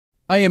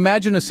I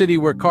imagine a city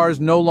where cars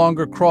no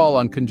longer crawl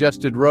on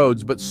congested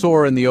roads but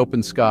soar in the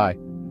open sky.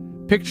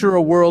 Picture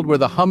a world where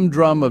the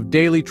humdrum of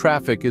daily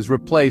traffic is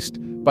replaced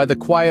by the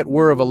quiet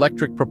whir of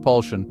electric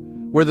propulsion,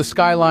 where the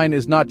skyline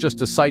is not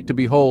just a sight to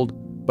behold,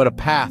 but a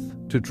path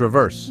to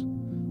traverse.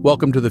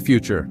 Welcome to the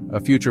future, a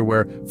future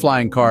where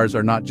flying cars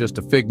are not just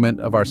a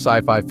figment of our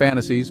sci-fi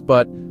fantasies,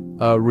 but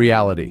a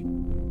reality.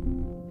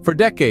 For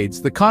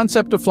decades, the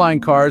concept of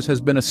flying cars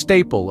has been a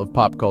staple of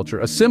pop culture,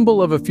 a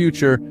symbol of a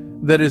future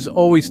that is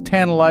always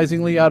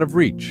tantalizingly out of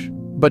reach.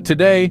 But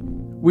today,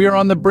 we are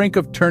on the brink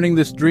of turning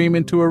this dream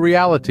into a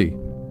reality.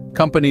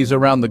 Companies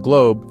around the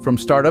globe, from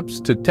startups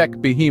to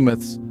tech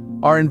behemoths,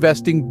 are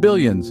investing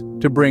billions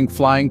to bring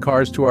flying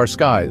cars to our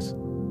skies.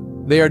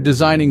 They are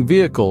designing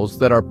vehicles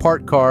that are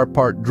part car,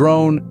 part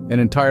drone,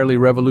 and entirely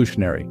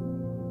revolutionary.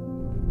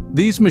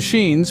 These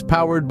machines,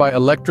 powered by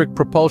electric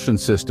propulsion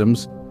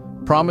systems,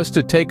 promise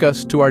to take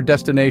us to our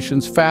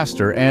destinations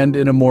faster and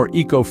in a more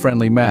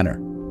eco-friendly manner.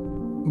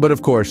 But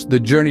of course, the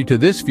journey to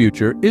this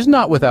future is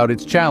not without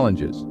its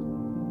challenges.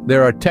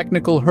 There are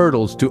technical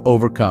hurdles to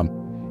overcome,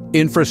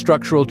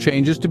 infrastructural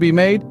changes to be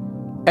made,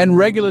 and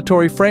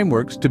regulatory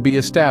frameworks to be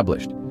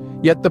established.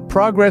 Yet the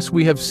progress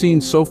we have seen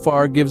so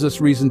far gives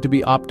us reason to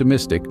be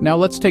optimistic. Now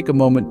let's take a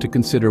moment to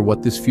consider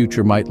what this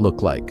future might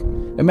look like.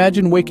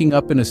 Imagine waking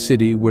up in a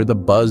city where the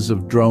buzz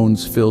of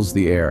drones fills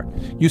the air.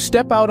 You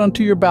step out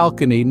onto your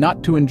balcony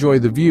not to enjoy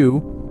the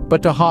view,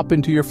 but to hop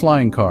into your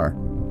flying car.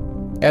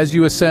 As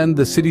you ascend,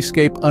 the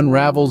cityscape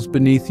unravels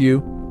beneath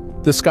you.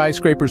 The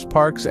skyscrapers,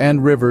 parks,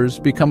 and rivers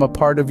become a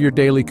part of your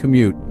daily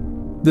commute.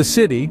 The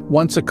city,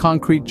 once a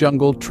concrete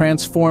jungle,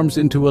 transforms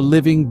into a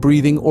living,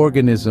 breathing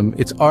organism,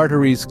 its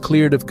arteries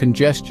cleared of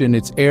congestion,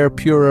 its air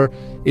purer,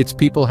 its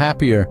people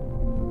happier.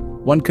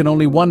 One can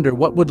only wonder,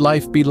 what would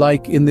life be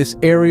like in this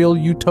aerial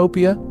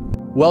utopia?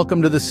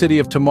 Welcome to the city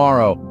of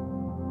tomorrow.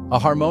 A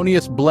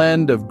harmonious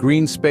blend of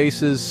green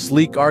spaces,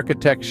 sleek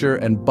architecture,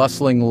 and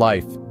bustling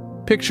life.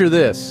 Picture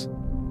this: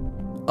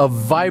 a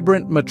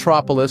vibrant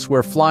metropolis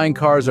where flying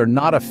cars are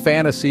not a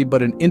fantasy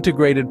but an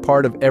integrated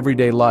part of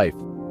everyday life.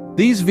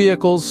 These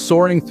vehicles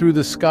soaring through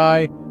the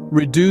sky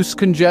reduce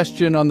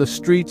congestion on the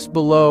streets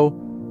below,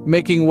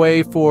 making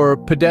way for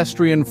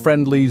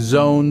pedestrian-friendly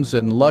zones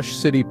and lush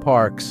city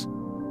parks.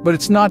 But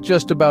it's not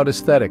just about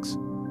aesthetics.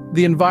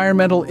 The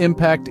environmental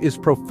impact is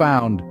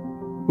profound.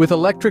 With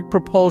electric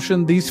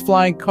propulsion, these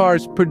flying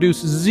cars produce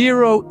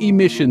zero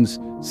emissions,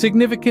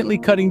 significantly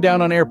cutting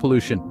down on air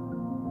pollution.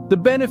 The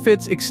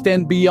benefits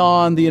extend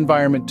beyond the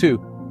environment too.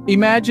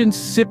 Imagine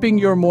sipping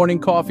your morning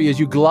coffee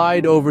as you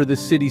glide over the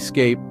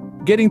cityscape,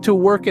 getting to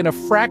work in a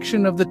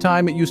fraction of the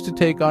time it used to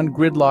take on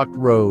gridlocked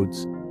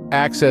roads.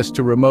 Access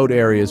to remote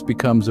areas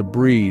becomes a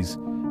breeze,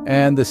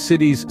 and the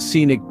city's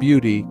scenic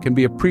beauty can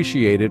be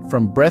appreciated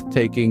from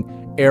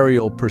breathtaking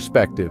aerial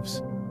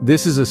perspectives.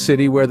 This is a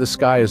city where the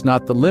sky is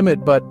not the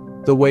limit, but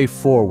the way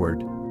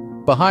forward.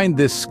 Behind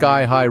this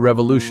sky-high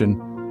revolution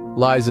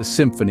lies a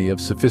symphony of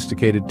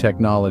sophisticated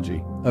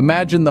technology.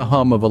 Imagine the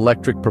hum of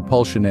electric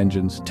propulsion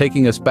engines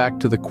taking us back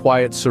to the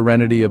quiet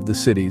serenity of the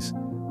cities.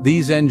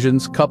 These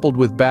engines, coupled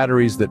with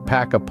batteries that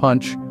pack a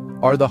punch,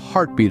 are the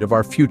heartbeat of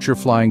our future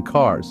flying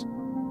cars.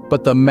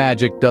 But the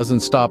magic doesn't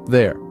stop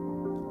there.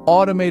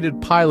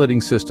 Automated piloting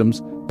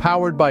systems,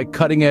 powered by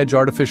cutting-edge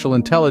artificial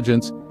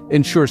intelligence,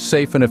 ensure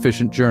safe and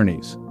efficient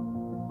journeys.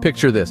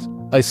 Picture this: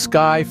 a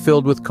sky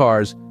filled with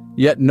cars,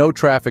 yet no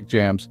traffic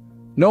jams,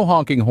 no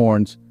honking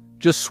horns,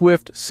 just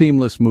swift,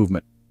 seamless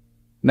movement.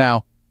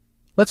 Now,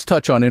 let's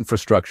touch on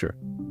infrastructure.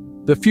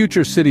 The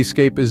future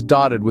cityscape is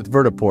dotted with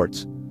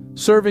vertiports,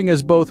 serving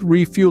as both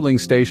refueling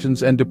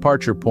stations and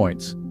departure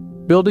points.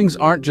 Buildings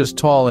aren't just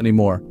tall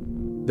anymore,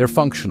 they're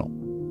functional,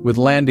 with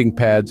landing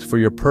pads for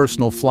your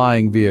personal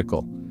flying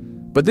vehicle.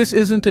 But this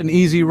isn't an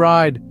easy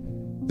ride.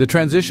 The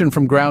transition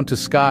from ground to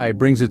sky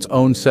brings its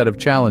own set of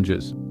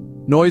challenges.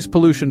 Noise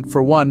pollution,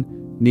 for one,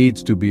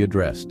 needs to be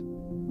addressed.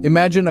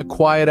 Imagine a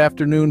quiet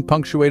afternoon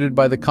punctuated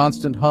by the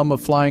constant hum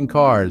of flying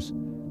cars.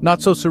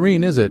 Not so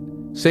serene, is it?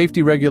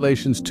 Safety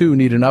regulations too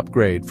need an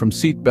upgrade, from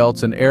seat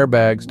belts and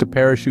airbags to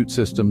parachute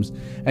systems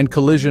and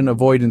collision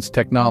avoidance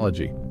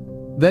technology.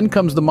 Then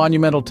comes the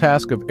monumental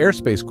task of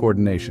airspace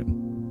coordination.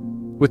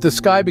 With the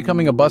sky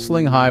becoming a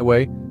bustling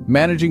highway,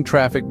 managing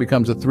traffic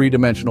becomes a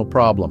three-dimensional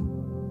problem.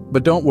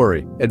 But don't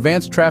worry,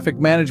 advanced traffic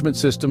management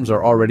systems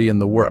are already in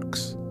the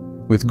works.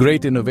 With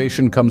great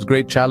innovation comes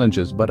great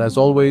challenges, but as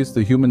always,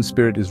 the human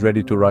spirit is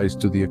ready to rise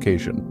to the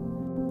occasion.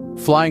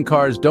 Flying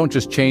cars don't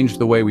just change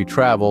the way we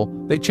travel,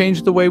 they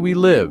change the way we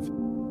live.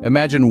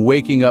 Imagine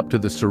waking up to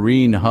the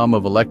serene hum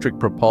of electric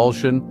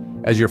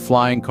propulsion as your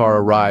flying car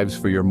arrives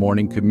for your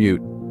morning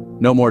commute.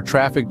 No more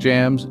traffic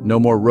jams, no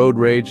more road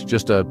rage,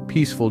 just a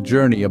peaceful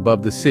journey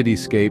above the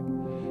cityscape.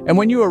 And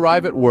when you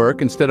arrive at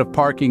work, instead of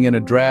parking in a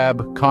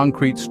drab,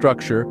 concrete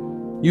structure,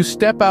 you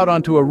step out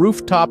onto a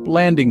rooftop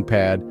landing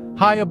pad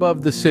high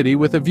above the city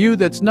with a view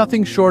that's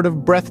nothing short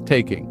of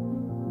breathtaking.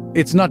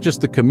 It's not just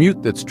the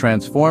commute that's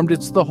transformed,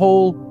 it's the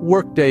whole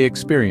workday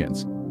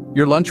experience.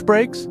 Your lunch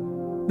breaks?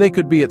 They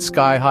could be at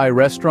sky-high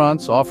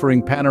restaurants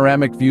offering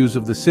panoramic views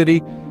of the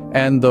city,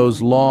 and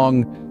those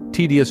long,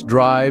 tedious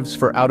drives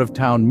for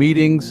out-of-town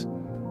meetings,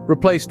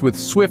 replaced with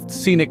swift,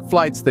 scenic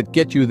flights that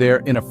get you there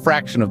in a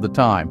fraction of the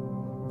time.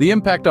 The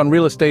impact on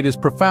real estate is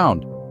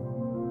profound.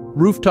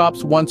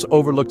 Rooftops, once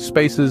overlooked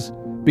spaces,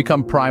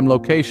 become prime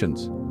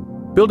locations.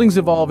 Buildings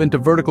evolve into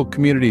vertical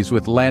communities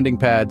with landing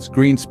pads,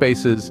 green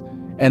spaces,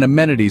 and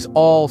amenities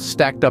all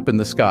stacked up in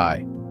the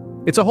sky.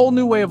 It's a whole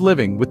new way of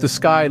living, with the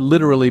sky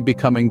literally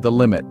becoming the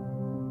limit.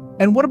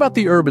 And what about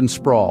the urban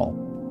sprawl,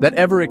 that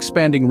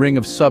ever-expanding ring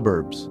of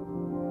suburbs?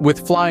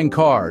 With flying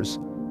cars,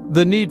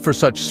 the need for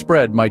such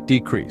spread might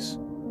decrease.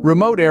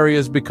 Remote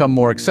areas become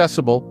more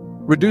accessible,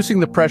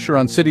 reducing the pressure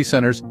on city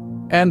centers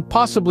and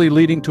possibly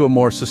leading to a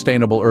more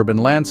sustainable urban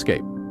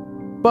landscape.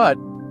 But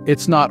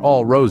it's not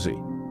all rosy.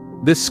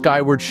 This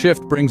skyward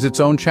shift brings its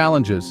own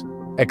challenges.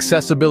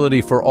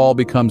 Accessibility for all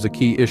becomes a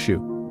key issue.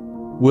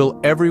 Will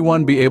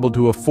everyone be able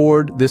to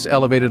afford this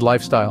elevated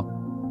lifestyle?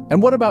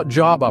 And what about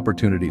job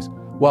opportunities?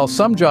 While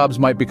some jobs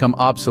might become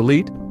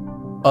obsolete,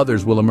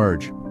 others will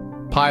emerge.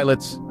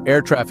 Pilots,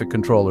 air traffic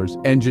controllers,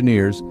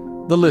 engineers,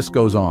 the list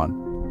goes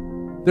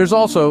on. There's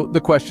also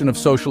the question of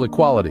social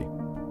equality.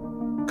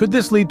 Could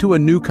this lead to a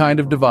new kind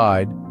of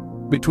divide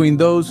between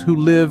those who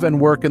live and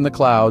work in the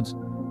clouds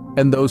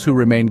and those who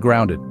remain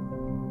grounded?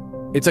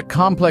 It's a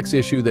complex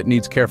issue that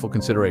needs careful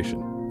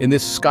consideration. In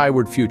this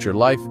skyward future,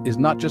 life is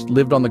not just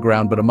lived on the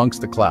ground but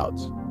amongst the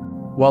clouds.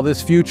 While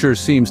this future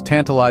seems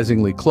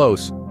tantalizingly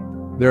close,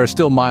 there are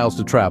still miles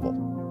to travel.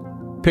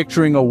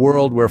 Picturing a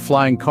world where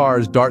flying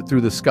cars dart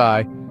through the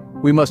sky,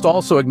 we must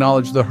also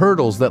acknowledge the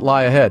hurdles that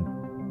lie ahead.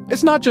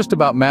 It's not just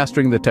about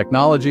mastering the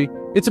technology,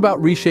 it's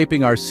about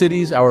reshaping our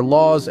cities, our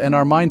laws, and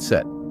our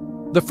mindset.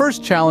 The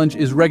first challenge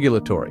is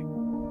regulatory.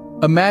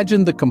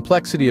 Imagine the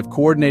complexity of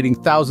coordinating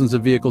thousands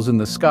of vehicles in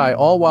the sky,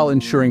 all while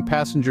ensuring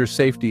passenger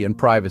safety and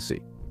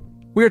privacy.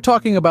 We are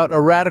talking about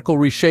a radical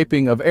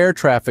reshaping of air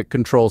traffic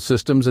control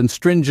systems and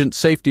stringent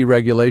safety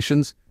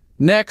regulations.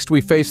 Next, we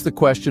face the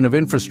question of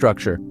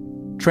infrastructure.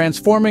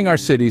 Transforming our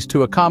cities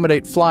to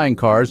accommodate flying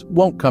cars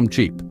won't come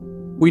cheap.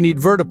 We need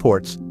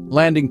vertiports,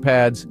 landing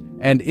pads,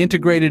 and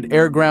integrated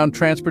air-ground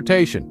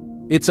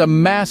transportation. It's a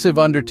massive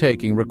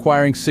undertaking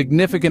requiring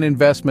significant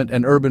investment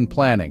and urban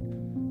planning.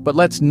 But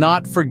let's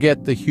not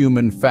forget the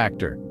human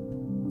factor.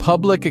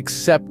 Public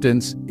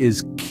acceptance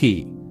is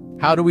key.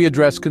 How do we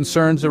address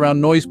concerns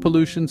around noise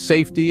pollution,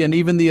 safety, and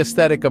even the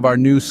aesthetic of our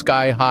new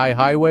sky-high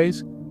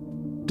highways?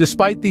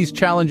 Despite these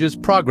challenges,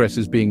 progress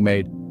is being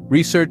made.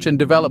 Research and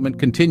development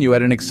continue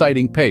at an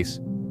exciting pace.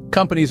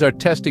 Companies are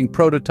testing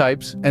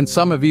prototypes, and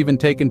some have even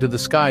taken to the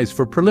skies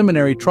for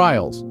preliminary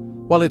trials.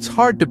 While it's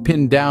hard to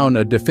pin down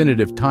a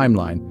definitive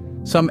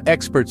timeline, some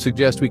experts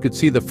suggest we could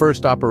see the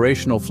first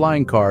operational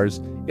flying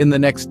cars in the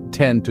next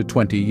 10 to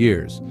 20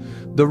 years.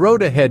 The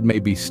road ahead may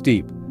be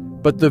steep,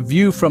 but the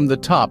view from the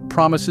top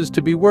promises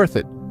to be worth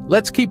it.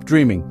 Let's keep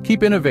dreaming,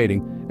 keep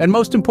innovating, and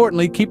most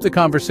importantly, keep the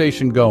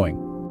conversation going.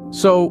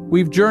 So,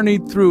 we've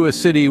journeyed through a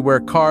city where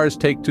cars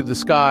take to the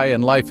sky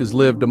and life is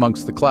lived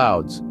amongst the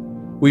clouds.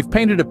 We've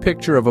painted a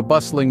picture of a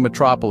bustling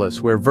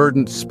metropolis where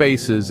verdant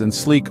spaces and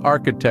sleek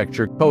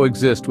architecture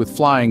coexist with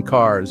flying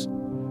cars,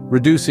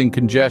 reducing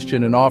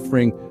congestion and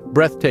offering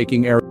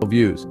breathtaking aerial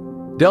views.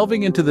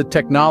 Delving into the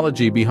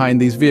technology behind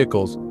these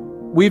vehicles,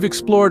 we've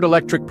explored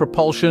electric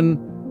propulsion,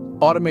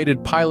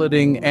 automated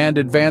piloting, and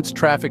advanced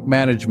traffic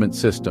management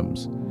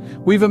systems.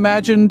 We've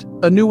imagined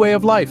a new way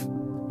of life,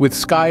 with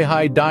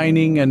sky-high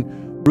dining and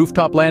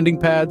rooftop landing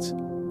pads,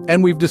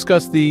 and we've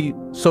discussed the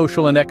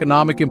social and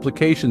economic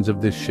implications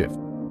of this shift.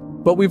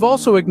 But we've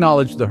also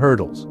acknowledged the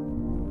hurdles.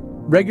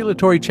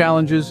 Regulatory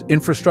challenges,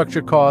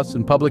 infrastructure costs,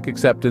 and public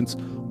acceptance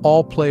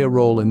all play a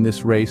role in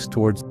this race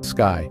towards the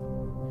sky.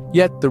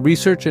 Yet the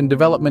research and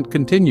development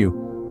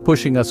continue,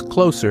 pushing us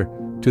closer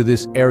to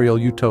this aerial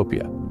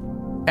utopia.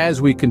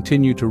 As we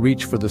continue to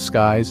reach for the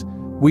skies,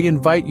 we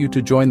invite you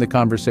to join the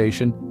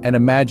conversation and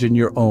imagine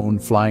your own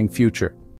flying future.